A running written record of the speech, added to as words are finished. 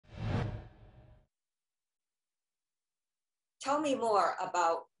Tell me more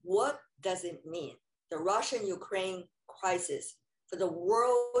about what does it mean, the Russian-Ukraine crisis, for the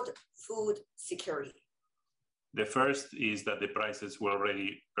world food security? The first is that the prices were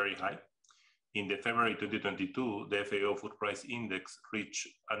already very high. In the February 2022, the FAO food price index reached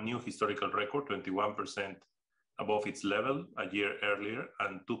a new historical record, 21% above its level a year earlier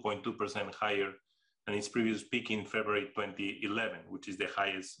and 2.2% higher than its previous peak in February 2011, which is the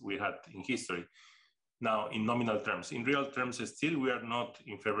highest we had in history. Now, in nominal terms, in real terms, still we are not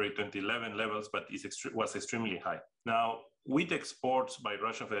in February 2011 levels, but it was extremely high. Now, wheat exports by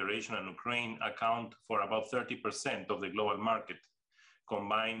Russia Federation and Ukraine account for about 30% of the global market.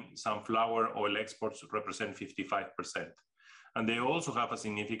 Combined sunflower oil exports represent 55%. And they also have a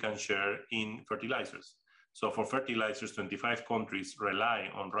significant share in fertilizers. So for fertilizers, 25 countries rely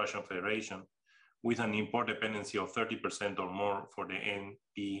on Russian Federation with an import dependency of 30% or more for the N,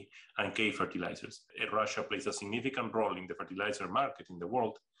 P, and K fertilizers. Russia plays a significant role in the fertilizer market in the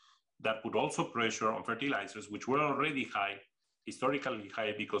world. That put also pressure on fertilizers, which were already high, historically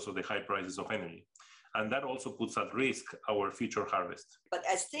high because of the high prices of energy. And that also puts at risk our future harvest. But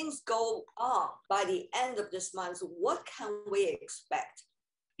as things go on, by the end of this month, what can we expect?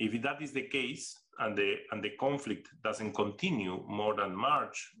 If that is the case, and the conflict doesn't continue more than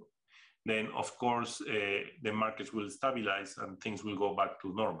March, then of course the markets will stabilize and things will go back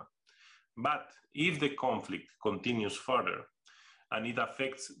to normal. But if the conflict continues further and it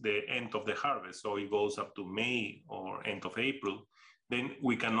affects the end of the harvest, so it goes up to May or end of April, then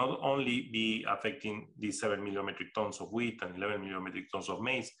we can not only be affecting these 7 million metric tons of wheat and 11 million metric tons of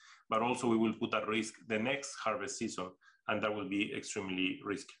maize, but also we will put at risk the next harvest season, and that will be extremely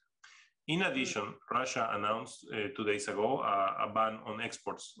risky. In addition, Russia announced 2 days ago a ban on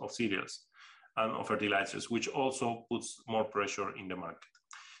exports of cereals and of fertilizers, which also puts more pressure in the market.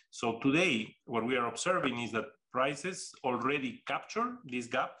 So today, what we are observing is that prices already capture this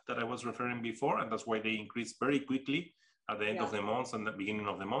gap that I was referring before, and that's why they increased very quickly at the end of the month and the beginning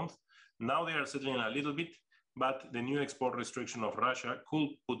of the month. Now they are settling a little bit, but the new export restriction of Russia could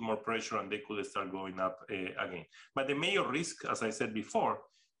put more pressure and they could start going up again. But the major risk, as I said before,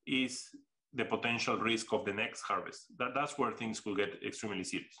 is the potential risk of the next harvest. That's where things could get extremely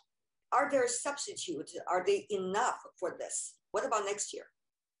serious. Are there substitutes? Are they enough for this? What about next year?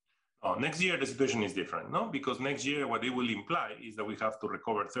 Next year, the situation is different, no? Because next year, what it will imply is that we have to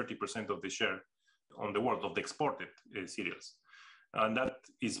recover 30% of the share on the world of the exported cereals. And that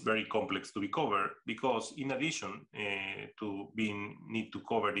is very complex to recover because in addition to need to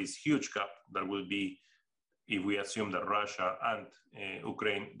cover this huge gap that will be if we assume that Russia and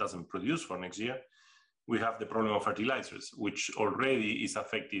Ukraine doesn't produce for next year, we have the problem of fertilizers, which already is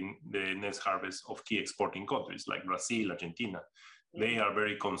affecting the next harvest of key exporting countries like Brazil, Argentina. They are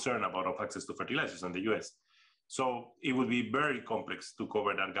very concerned about access to fertilizers in the US. So it will be very complex to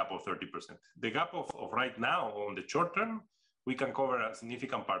cover that gap of 30%. The gap of right now on the short term, we can cover a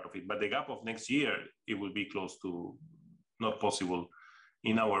significant part of it, but the gap of next year, it will be close to not possible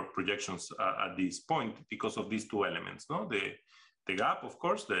in our projections at this point because of these two elements, no? The gap, of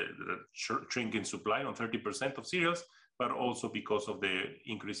course, the shrinking supply on 30% of cereals, but also because of the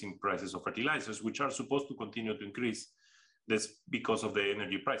increasing prices of fertilizers, which are supposed to continue to increase this because of the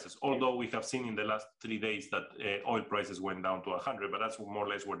energy prices. Although we have seen in the last 3 days that oil prices went down to 100, but that's more or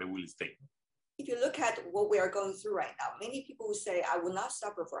less where they will stay. If you look at what we are going through right now, many people will say, I will not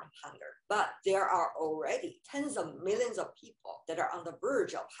suffer from hunger, but there are already tens of millions of people that are on the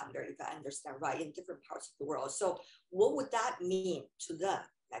verge of hunger, if I understand right, in different parts of the world. So what would that mean to them,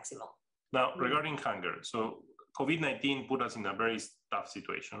 Maximo? Now, regarding hunger, so COVID-19 put us in a very tough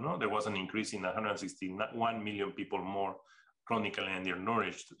situation. No? There was an increase in 161 million people more chronically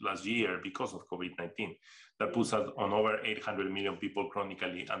undernourished last year because of COVID-19. That puts us on over 800 million people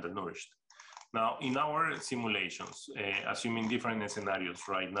chronically undernourished. Now, in our simulations, assuming different scenarios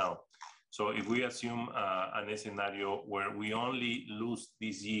right now, so if we assume a scenario where we only lose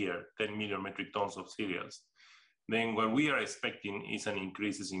this year 10 million metric tons of cereals, then what we are expecting is an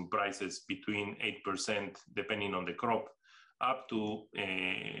increases in prices between 8%, depending on the crop, up to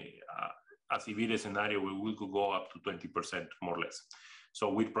a severe scenario where we could go up to 20% more or less. So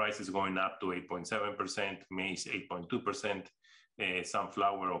wheat prices going up to 8.7%, maize 8.2%,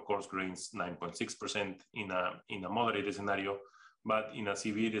 sunflower or coarse grains 9.6% in a moderate scenario, but in a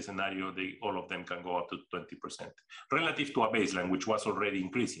severe scenario, all of them can go up to 20% relative to a baseline, which was already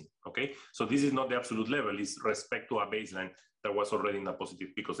increasing, okay? So this is not the absolute level, it's respect to a baseline that was already in a positive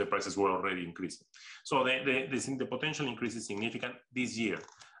because the prices were already increasing. So the potential increase is significant this year.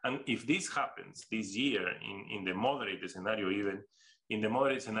 And if this happens this year in the moderate scenario even, In the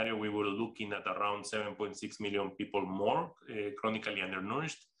moderate scenario, we were looking at around 7.6 million people more chronically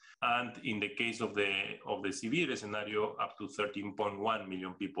undernourished. And in the case of the severe scenario, up to 13.1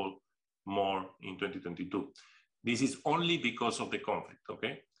 million people more in 2022. This is only because of the conflict,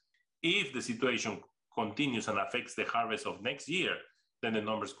 okay? If the situation continues and affects the harvest of next year, then the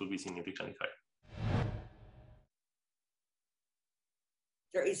numbers could be significantly higher.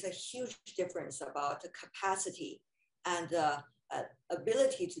 There is a huge difference about the capacity and the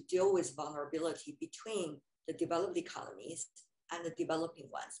ability to deal with vulnerability between the developed economies and the developing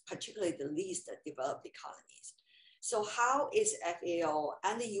ones, particularly the least developed economies. So how is FAO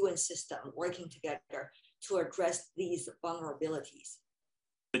and the UN system working together to address these vulnerabilities?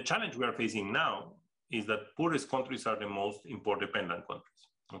 The challenge we are facing now is that poorest countries are the most import-dependent countries,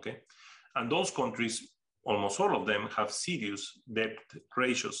 okay? And those countries, almost all of them, have serious debt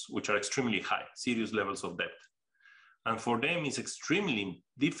ratios, which are extremely high, serious levels of debt. And for them, it's extremely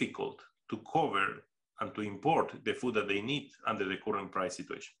difficult to cover and to import the food that they need under the current price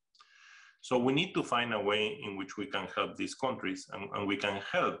situation. So we need to find a way in which we can help these countries and we can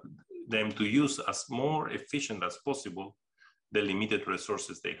help them to use as more efficient as possible the limited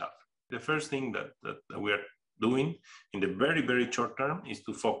resources they have. The first thing that we are doing in the very, very short term is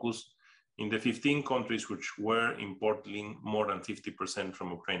to focus in the 15 countries which were importing more than 50%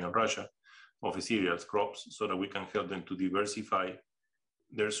 from Ukraine and Russia of cereals crops, so that we can help them to diversify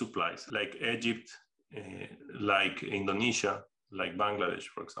their supplies, like Egypt, like Indonesia, like Bangladesh,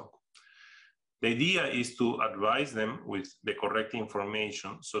 for example. The idea is to advise them with the correct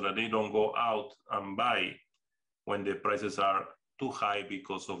information so that they don't go out and buy when the prices are too high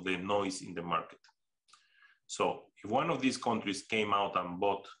because of the noise in the market. So if one of these countries came out and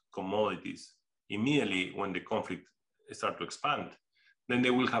bought commodities immediately when the conflict starts to expand, then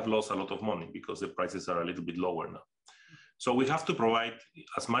they will have lost a lot of money because the prices are a little bit lower now. So we have to provide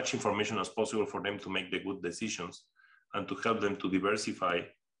as much information as possible for them to make the good decisions and to help them to diversify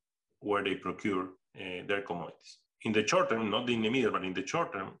where they procure their commodities. In the short term, not in the middle, but in the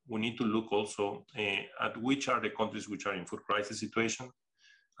short term, we need to look also at which are the countries which are in food crisis situation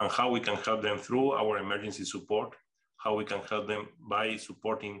and how we can help them through our emergency support, how we can help them by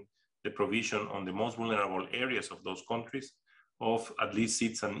supporting the provision on the most vulnerable areas of those countries of at least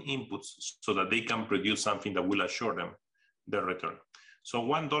seeds and inputs so that they can produce something that will assure them their return. So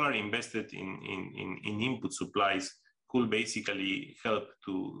 $1 invested in input supplies could basically help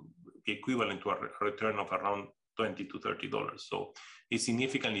to be equivalent to a return of around $20 to $30. So it's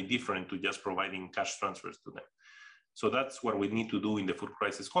significantly different to just providing cash transfers to them. So that's what we need to do in the food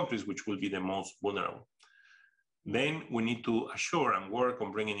crisis countries, which will be the most vulnerable. Then we need to assure and work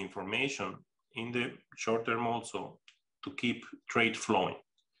on bringing information in the short term also to keep trade flowing.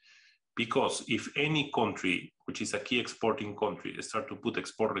 Because if any country, which is a key exporting country, start to put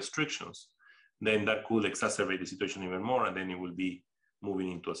export restrictions, then that could exacerbate the situation even more, and then it will be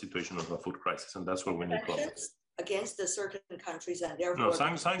moving into a situation of a food crisis, and that's what we need to avoid. Against the certain countries, and therefore no,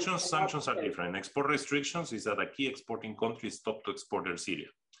 sanctions are different. Export restrictions is that a key exporting country stop to export their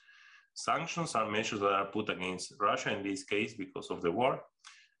cereal. Sanctions are measures that are put against Russia in this case because of the war,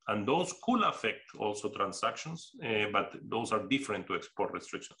 and those could affect also transactions, but those are different to export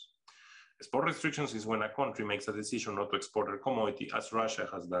restrictions. Export restrictions is when a country makes a decision not to export their commodity, as Russia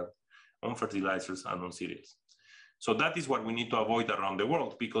has done on fertilizers and on cereals. So that is what we need to avoid around the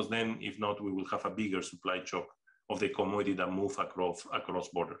world, because then if not, we will have a bigger supply shock of the commodity that move across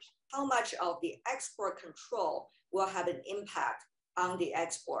borders. How much of the export control will have an impact on the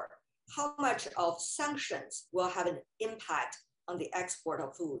export? How much of sanctions will have an impact on the export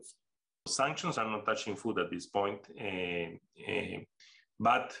of foods? Sanctions are not touching food at this point,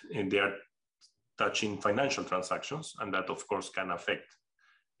 but they are touching financial transactions, and that of course can affect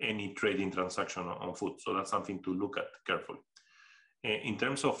any trading transaction on food. So that's something to look at carefully. In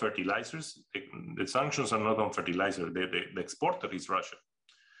terms of fertilizers, the sanctions are not on fertilizer. The exporter is Russia.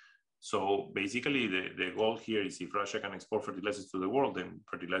 So basically the goal here is if Russia can export fertilizers to the world, then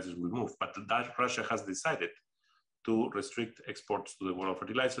fertilizers will move. But that Russia has decided to restrict exports to the world of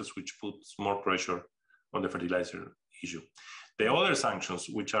fertilizers, which puts more pressure on the fertilizer issue. The other sanctions,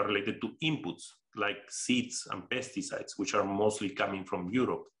 which are related to inputs, like seeds and pesticides, which are mostly coming from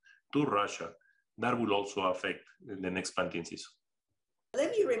Europe to Russia, that will also affect the next planting season.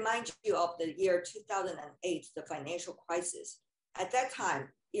 Let me remind you of the year 2008, the financial crisis. At that time,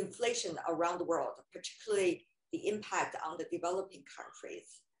 inflation around the world, particularly the impact on the developing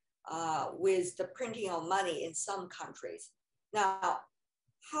countries, with the printing of money in some countries. Now,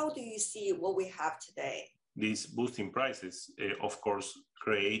 how do you see what we have today? These boosting prices, of course,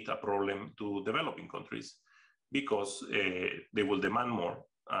 create a problem to developing countries because they will demand more,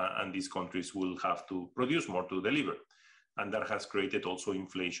 and these countries will have to produce more to deliver. And that has created also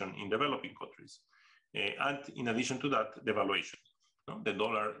inflation in developing countries. And in addition to that, devaluation. The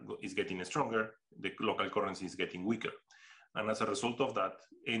dollar is getting stronger, the local currency is getting weaker. And as a result of that,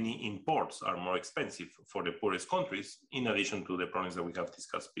 any imports are more expensive for the poorest countries, in addition to the problems that we have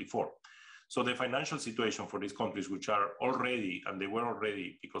discussed before. So the financial situation for these countries, which are already, and they were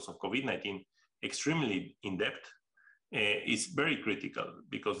already because of COVID-19, extremely in debt, is very critical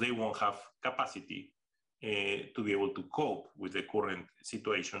because they won't have capacity to be able to cope with the current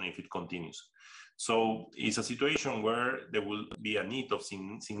situation if it continues. So it's a situation where there will be a need of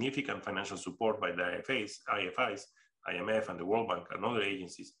significant financial support by the IFIs, IMF and the World Bank and other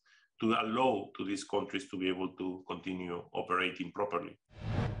agencies to allow to these countries to be able to continue operating properly.